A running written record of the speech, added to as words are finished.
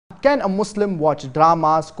can a Muslim watch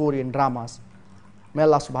dramas, Korean dramas? May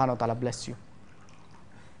Allah subhanahu wa ta'ala bless you.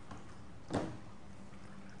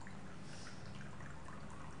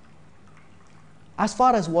 As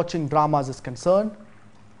far as watching dramas is concerned,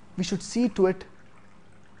 we should see to it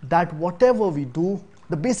that whatever we do,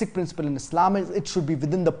 the basic principle in Islam is it should be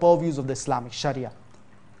within the purviews of the Islamic Sharia.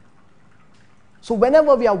 So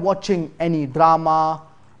whenever we are watching any drama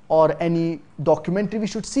or any documentary, we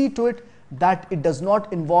should see to it that it does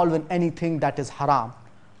not involve in anything that is haram.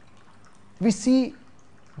 We see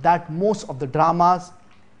that most of the dramas,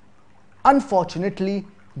 unfortunately,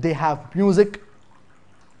 they have music,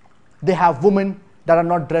 they have women that are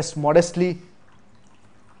not dressed modestly.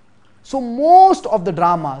 So most of the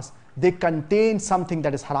dramas, they contain something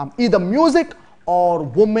that is haram, either music or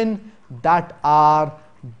women that are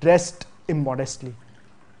dressed immodestly.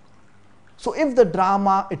 So if the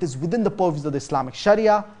drama, it is within the purviews of the Islamic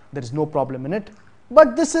Sharia, there is no problem in it.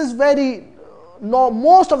 But this is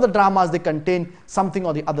most of the dramas, they contain something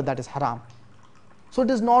or the other that is haram. So it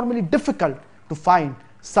is normally difficult to find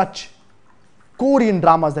such Korean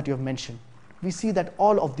dramas that you have mentioned. We see that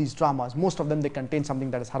all of these dramas, most of them, they contain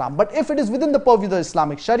something that is haram. But if it is within the purview of the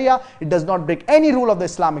Islamic Sharia, it does not break any rule of the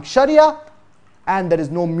Islamic Sharia, and there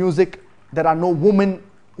is no music, there are no women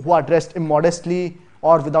who are dressed immodestly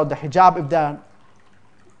or without the hijab, if they are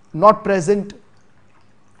not present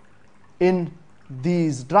in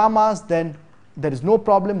these dramas, then there is no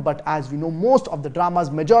problem. But as we know, most of the dramas,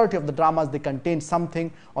 majority of the dramas, they contain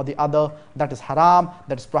something or the other that is haram,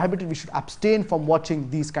 that is prohibited. We should abstain from watching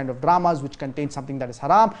these kind of dramas which contain something that is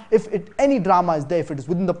haram. If any drama is there, if it is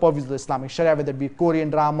within the purviews of the Islamic Sharia, whether it be Korean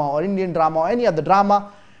drama or Indian drama or any other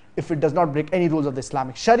drama, if it does not break any rules of the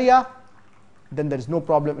Islamic Sharia, then there is no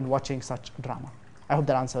problem in watching such drama. I hope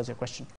that answers your question.